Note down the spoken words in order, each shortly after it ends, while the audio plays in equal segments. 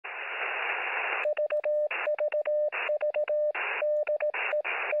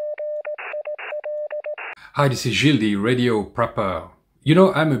Hi, this is Gilles, the radio prepper. You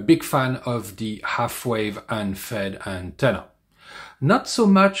know, I'm a big fan of the half-wave and fed antenna. Not so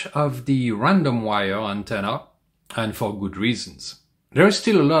much of the random wire antenna, and for good reasons. There is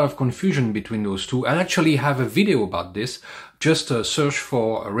still a lot of confusion between those two. I actually have a video about this. Just search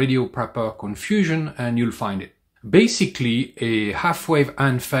for radio prepper confusion and you'll find it. Basically, a half-wave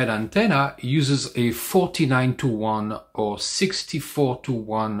and fed antenna uses a 49:1 or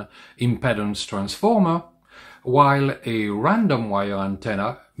 64:1 impedance transformer, while a random wire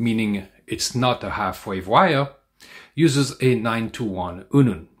antenna, meaning it's not a half-wave wire, uses a 9:1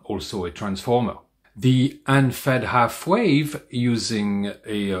 UNUN, also a transformer. The unfed half-wave using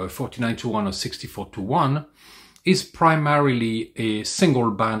a 49:1 or 64:1 is primarily a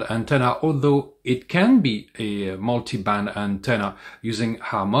single-band antenna, although it can be a multi-band antenna using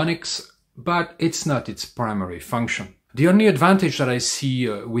harmonics, but it's not its primary function. The only advantage that I see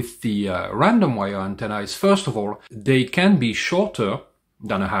with the random wire antenna is, first of all, they can be shorter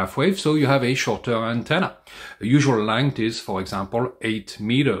than a half-wave, so you have a shorter antenna. The usual length is, for example, 8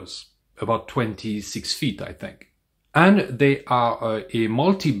 meters, about 26 feet, I think. And they are a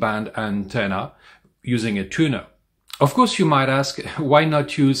multi-band antenna using a tuner. Of course, you might ask, why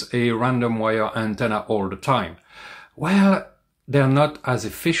not use a random wire antenna all the time? Well, they're not as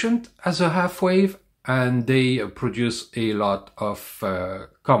efficient as a half-wave, and they produce a lot of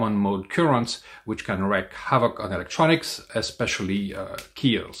common mode currents, which can wreak havoc on electronics, especially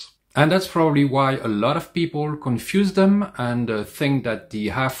keyers. And that's probably why a lot of people confuse them and think that the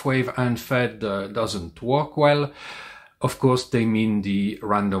half-wave and fed doesn't work well. Of course, they mean the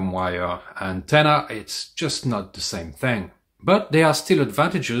random wire antenna. It's just not the same thing. But there are still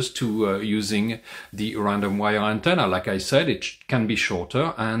advantages to using the random wire antenna. Like I said, it can be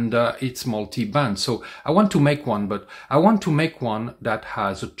shorter and it's multi-band. So I want to make one, but I want to make one that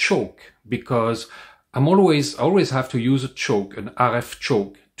has a choke, because I always have to use a choke, an RF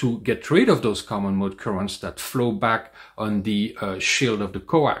choke, to get rid of those common mode currents that flow back on the shield of the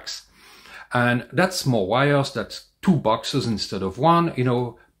coax. And that's more wires, that's 2 boxes instead of 1, you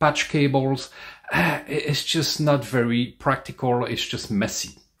know, patch cables. It's just not very practical, it's just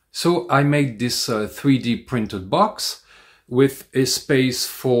messy. So I made this 3D printed box with a space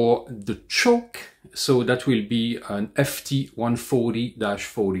for the choke. So that will be an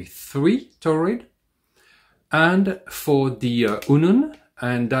ft-140-43 toroid. And for the UNUN,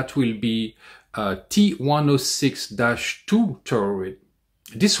 and that will be T106-2 toroid.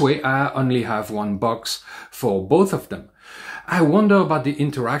 This way I only have one box for both of them. I wonder about the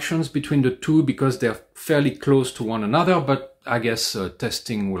interactions between the two because they're fairly close to one another, but I guess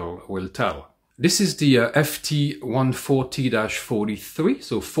testing will tell. This is the FT140-43,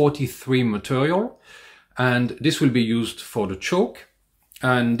 so 43 material, and this will be used for the choke.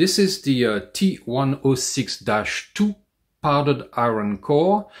 And this is the T106-2 powdered iron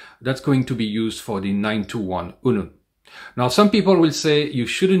core that's going to be used for the 9:1 UNUN. Now, some people will say you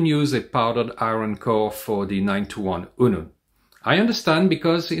shouldn't use a powdered iron core for the 9:1 UNUN. I understand,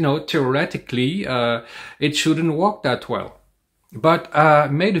 because, you know, theoretically, it shouldn't work that well. But I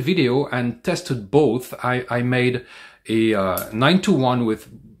made a video and tested both. I made a 9:1 with,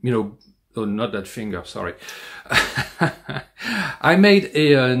 you know, oh, not that finger, sorry. I made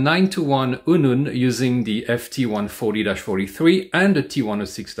a 9:1 UNUN using the FT140-43 and the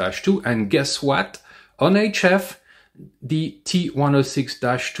T106-2, and guess what? On HF, the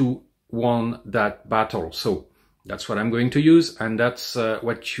T106-2 won that battle. So that's what I'm going to use, and that's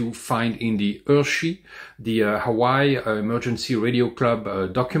what you find in the Hershey, the Hawaii Emergency Radio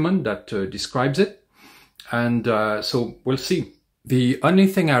Club document that describes it. And so we'll see. The only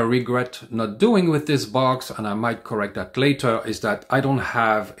thing I regret not doing with this box, and I might correct that later, is that I don't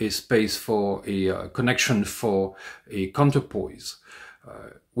have a space for a connection for a counterpoise.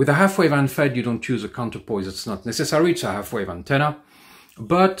 With a half-wave and fed, you don't use a counterpoise. It's not necessary. It's a half-wave antenna.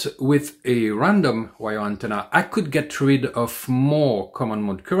 But with a random wire antenna, I could get rid of more common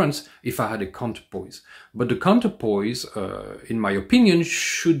mode currents if I had a counterpoise. But the counterpoise, in my opinion,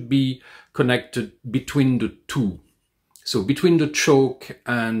 should be connected between the two. So between the choke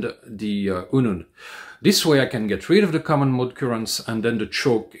and the UNUN. This way I can get rid of the common mode currents, and then the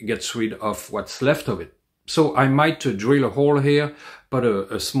choke gets rid of what's left of it. So I might drill a hole here, put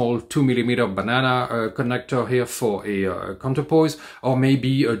a small 2mm banana connector here for a counterpoise, or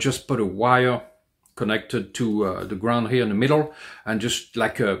maybe just put a wire connected to the ground here in the middle, and just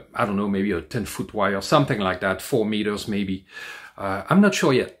like a, I don't know, maybe a 10-foot wire, something like that, 4 meters maybe. I'm not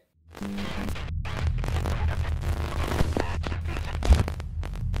sure yet.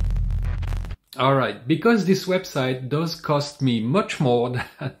 Alright, because this website does cost me much more than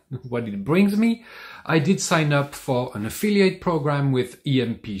what it brings me, I did sign up for an affiliate program with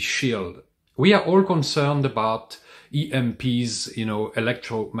EMP Shield. We are all concerned about EMPs,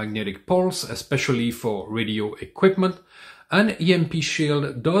 electromagnetic pulse, especially for radio equipment. And EMP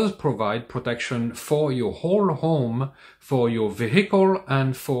Shield does provide protection for your whole home, for your vehicle,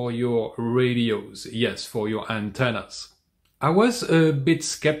 and for your radios. Yes, for your antennas. I was a bit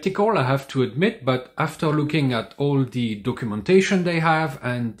skeptical, I have to admit, but after looking at all the documentation they have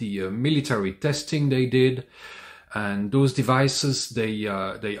and the military testing they did, and those devices they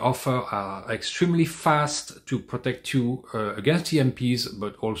offer are extremely fast to protect you against EMPs,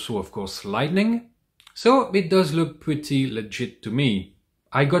 but also, of course, lightning. So it does look pretty legit to me.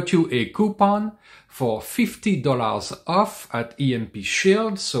 I got you a coupon for $50 off at EMP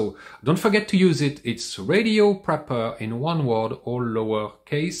Shield, so don't forget to use it. It's Radio Prepper in one word, all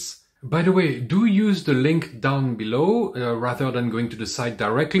lowercase. By the way, do use the link down below rather than going to the site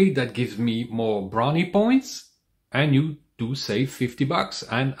directly. That gives me more brownie points. And you do save $50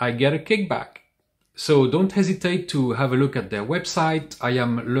 and I get a kickback. So don't hesitate to have a look at their website. I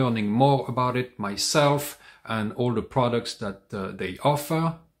am learning more about it myself and all the products that they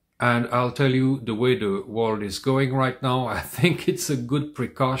offer. And I'll tell you, the way the world is going right now, I think it's a good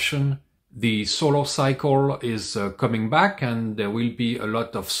precaution. The solar cycle is coming back and there will be a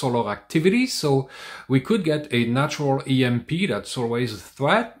lot of solar activity. So we could get a natural EMP, that's always a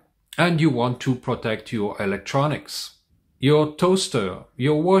threat. And you want to protect your electronics. Your toaster,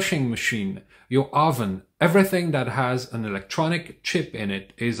 your washing machine, your oven, everything that has an electronic chip in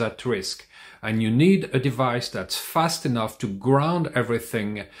it is at risk. And you need a device that's fast enough to ground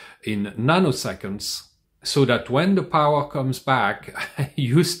everything in nanoseconds so that when the power comes back,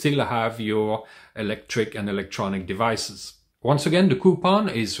 you still have your electric and electronic devices. Once again, the coupon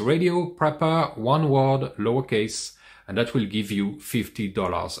is Radio Prepper, one word, lowercase, and that will give you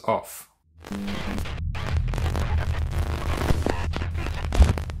 $50 off.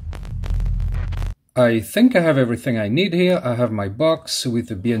 I think I have everything I need here. I have my box with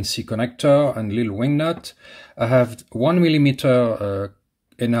the BNC connector and little wing nut. I have 1mm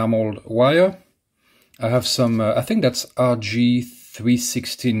enameled wire. I have some, I think that's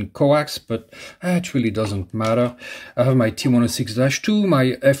RG316 coax, but it really doesn't matter. I have my T106-2,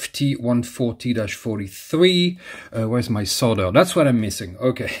 my FT140-43. Where's my solder? That's what I'm missing.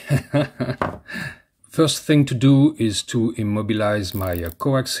 Okay. First thing to do is to immobilize my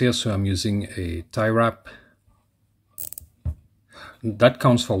coax here, so I'm using a tie wrap. That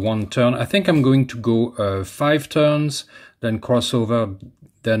counts for 1 turn. I think I'm going to go 5 turns, then cross over,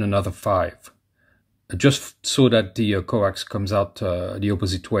 then another 5. Just so that the coax comes out the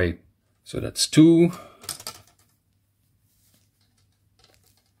opposite way. So that's 2.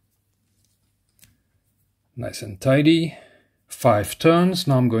 Nice and tidy. 5 turns.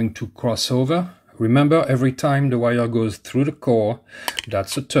 Now I'm going to cross over. Remember, every time the wire goes through the core,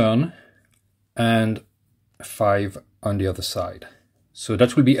 that's a turn, and 5 on the other side. So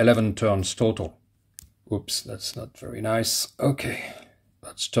that will be 11 turns total. Oops, that's not very nice. Okay,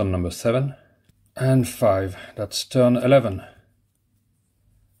 that's turn number 7. And 5, that's turn 11.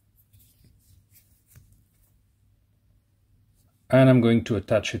 And I'm going to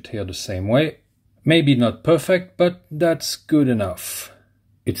attach it here the same way. Maybe not perfect, but that's good enough.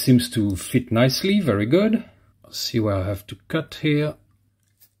 It seems to fit nicely, very good. Let's see where I have to cut here.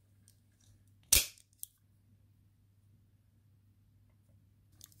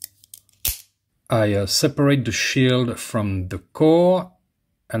 I separate the shield from the core,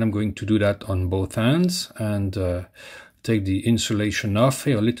 and I'm going to do that on both ends, and take the insulation off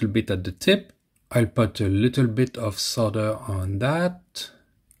here a little bit at the tip. I'll put a little bit of solder on that,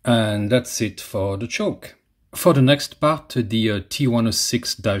 and that's it for the choke. For the next part, the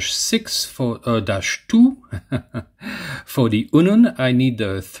T106-6 for -2 for the UNUN, I need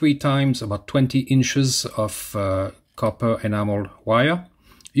 3 times about 20 inches of copper enameled wire.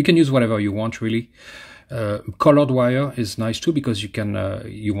 You can use whatever you want, really. Colored wire is nice too, because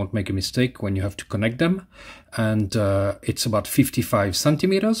you won't make a mistake when you have to connect them. And it's about 55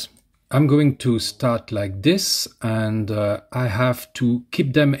 centimeters. I'm going to start like this, and I have to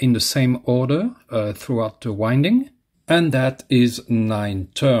keep them in the same order throughout the winding. And that is 9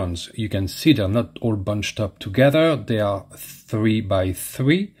 turns. You can see they're not all bunched up together. They are 3 by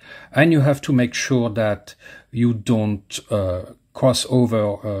 3. And you have to make sure that you don't cross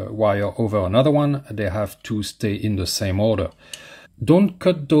over wire over another one. They have to stay in the same order. Don't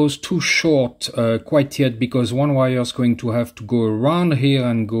cut those too short quite yet, because one wire is going to have to go around here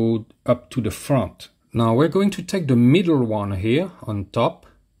and go up to the front. Now we're going to take the middle one here on top,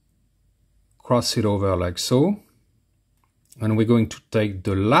 cross it over like so, and we're going to take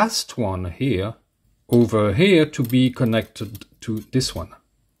the last one here over here to be connected to this one.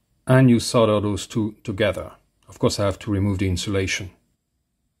 And you solder those two together. Of course, I have to remove the insulation.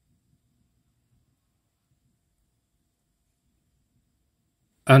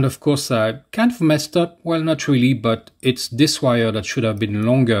 And of course, I kind of messed up. Well, not really, but it's this wire that should have been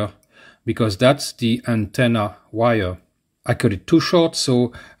longer because that's the antenna wire. I cut it too short,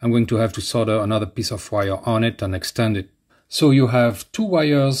 so I'm going to have to solder another piece of wire on it and extend it. So you have two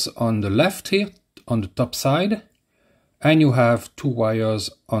wires on the left here, on the top side, and you have two wires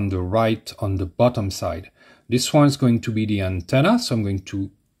on the right, on the bottom side. This one is going to be the antenna, so I'm going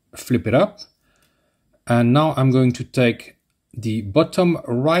to flip it up. And now I'm going to take the bottom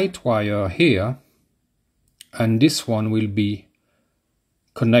right wire here, and this one will be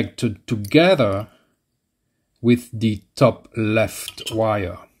connected together with the top left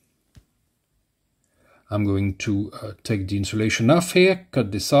wire. I'm going to take the insulation off here,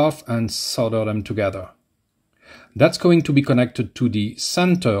 cut this off, and solder them together. That's going to be connected to the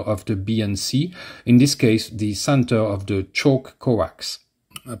center of the BNC, in this case the center of the choke coax.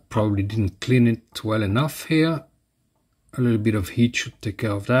 I probably didn't clean it well enough here. A little bit of heat should take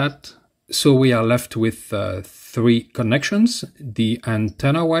care of that. So we are left with three connections. The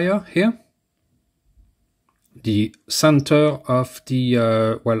antenna wire here, the center of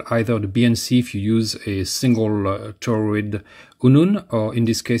the, well, either the BNC if you use a single toroid UNUN, or in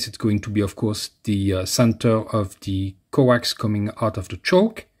this case it's going to be, of course, the center of the coax coming out of the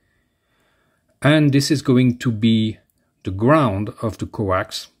choke. And this is going to be the ground of the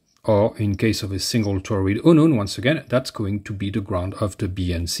coax, or in case of a single toroid UNUN, once again, that's going to be the ground of the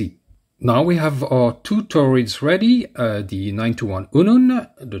BNC. Now we have our two toroids ready, the 9-to-1 UNUN,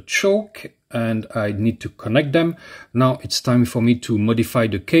 the choke, and I need to connect them. Now it's time for me to modify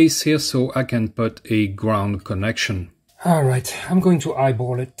the case here so I can put a ground connection. All right, I'm going to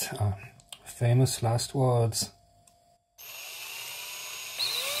eyeball it. Famous last words.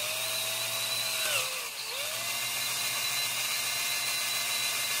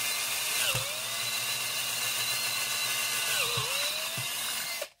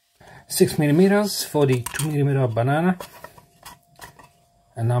 Six millimeters for the 2mm banana,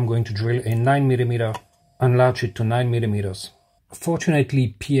 and now I'm going to drill a 9mm, enlarge it to 9mm.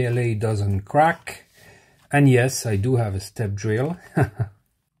 Fortunately, PLA doesn't crack, and yes, I do have a step drill.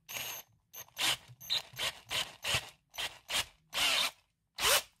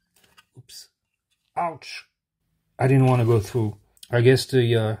 Oops! Ouch! I didn't want to go through. I guess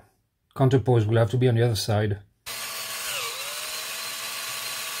the counterpose will have to be on the other side.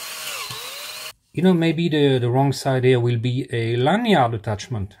 You know, maybe the wrong side here will be a lanyard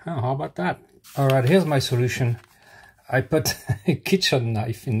attachment. Oh, how about that? Alright, here's my solution. I put a kitchen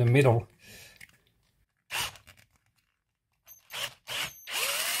knife in the middle.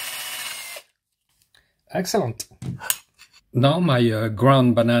 Excellent. Now my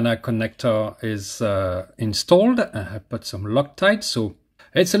ground banana connector is installed. I put some Loctite, so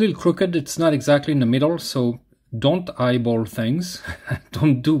it's a little crooked. It's not exactly in the middle, so don't eyeball things.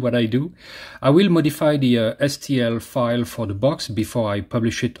 Don't do what I do. I will modify the STL file for the box before I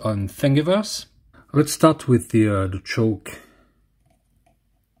publish it on Thingiverse. Let's start with the choke.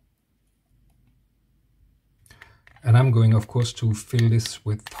 And I'm going, of course, to fill this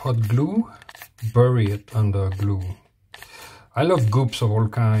with hot glue, bury it under glue. I love goops of all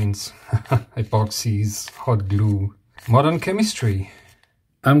kinds, epoxies, hot glue, modern chemistry.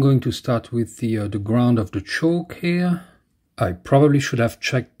 I'm going to start with the ground of the choke here. I probably should have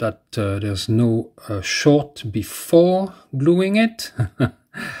checked that there's no short before gluing it.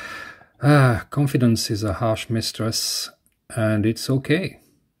 Confidence is a harsh mistress, and it's okay.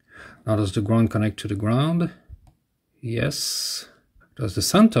 Now does the ground connect to the ground? Yes. Does the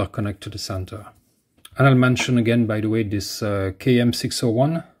center connect to the center? And I'll mention again, by the way, this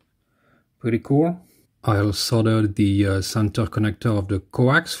KM601. Pretty cool. I'll solder the center connector of the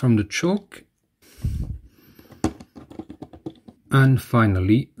coax from the choke. And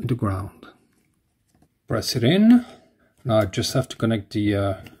finally, the ground. Press it in. Now I just have to connect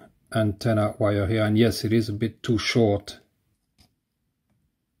the antenna wire here. And yes, it is a bit too short.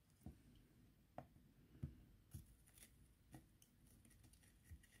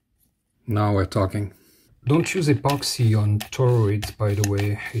 Now we're talking. Don't use epoxy on toroids, by the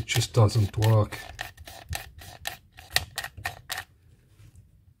way. It just doesn't work.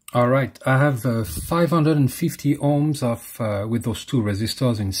 Alright, I have 550 ohms of with those two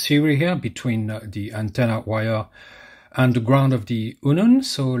resistors in series here between the antenna wire and the ground of the UNUN.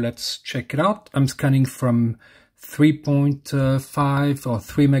 So let's check it out. I'm scanning from 3.5 or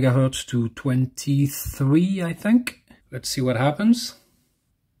 3 megahertz to 23, I think. Let's see what happens.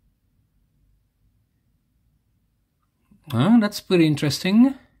 That's pretty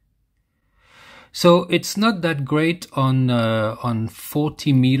interesting. So it's not that great on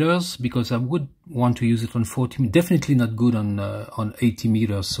 40 meters, because I would want to use it on 40. Definitely not good on 80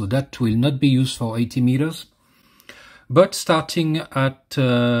 meters. So that will not be used for 80 meters. But starting at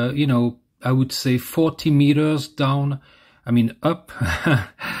you know, I would say 40 meters down, I mean up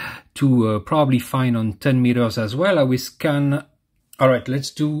to probably fine on 10 meters as well. I will scan. All right, let's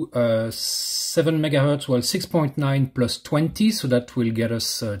do 7 megahertz, well 6.9 plus 20, so that will get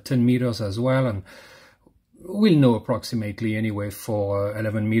us 10 meters as well, and we'll know approximately anyway for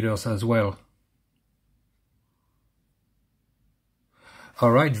 11 meters as well.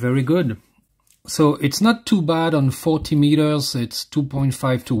 All right, very good. So it's not too bad on 40 meters, it's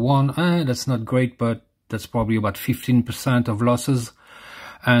 2.5 to 1. That's not great, but that's probably about 15% of losses.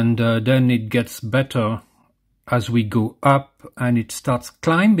 And then it gets better as we go up, and it starts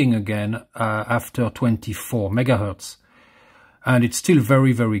climbing again after 24 megahertz. And it's still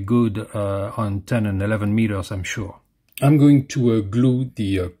very, very good on 10 and 11 meters, I'm sure. I'm going to glue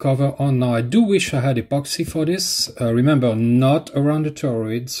the cover on. Now, I do wish I had epoxy for this. Remember, not around the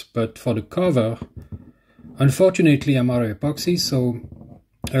toroids, but for the cover. Unfortunately, I'm out of epoxy, so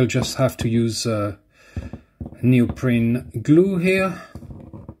I'll just have to use neoprene glue here.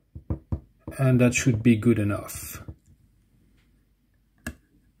 And that should be good enough.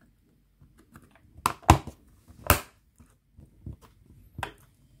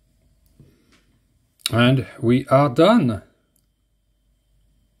 And we are done.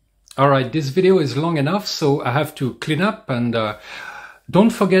 Alright, this video is long enough, so I have to clean up, and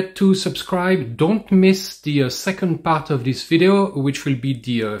don't forget to subscribe. Don't miss the second part of this video, which will be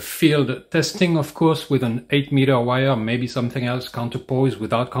the field testing, of course, with an 8-meter wire, maybe something else, counterpose,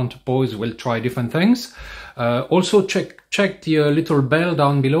 without counterpose. We'll try different things. Also check the little bell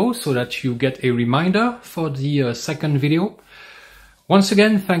down below so that you get a reminder for the second video. Once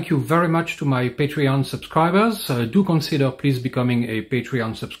again, thank you very much to my Patreon subscribers. Do consider please becoming a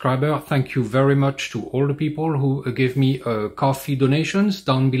Patreon subscriber. Thank you very much to all the people who gave me coffee donations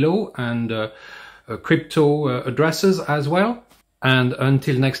down below, and crypto addresses as well. And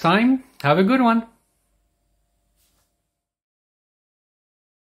until next time, have a good one.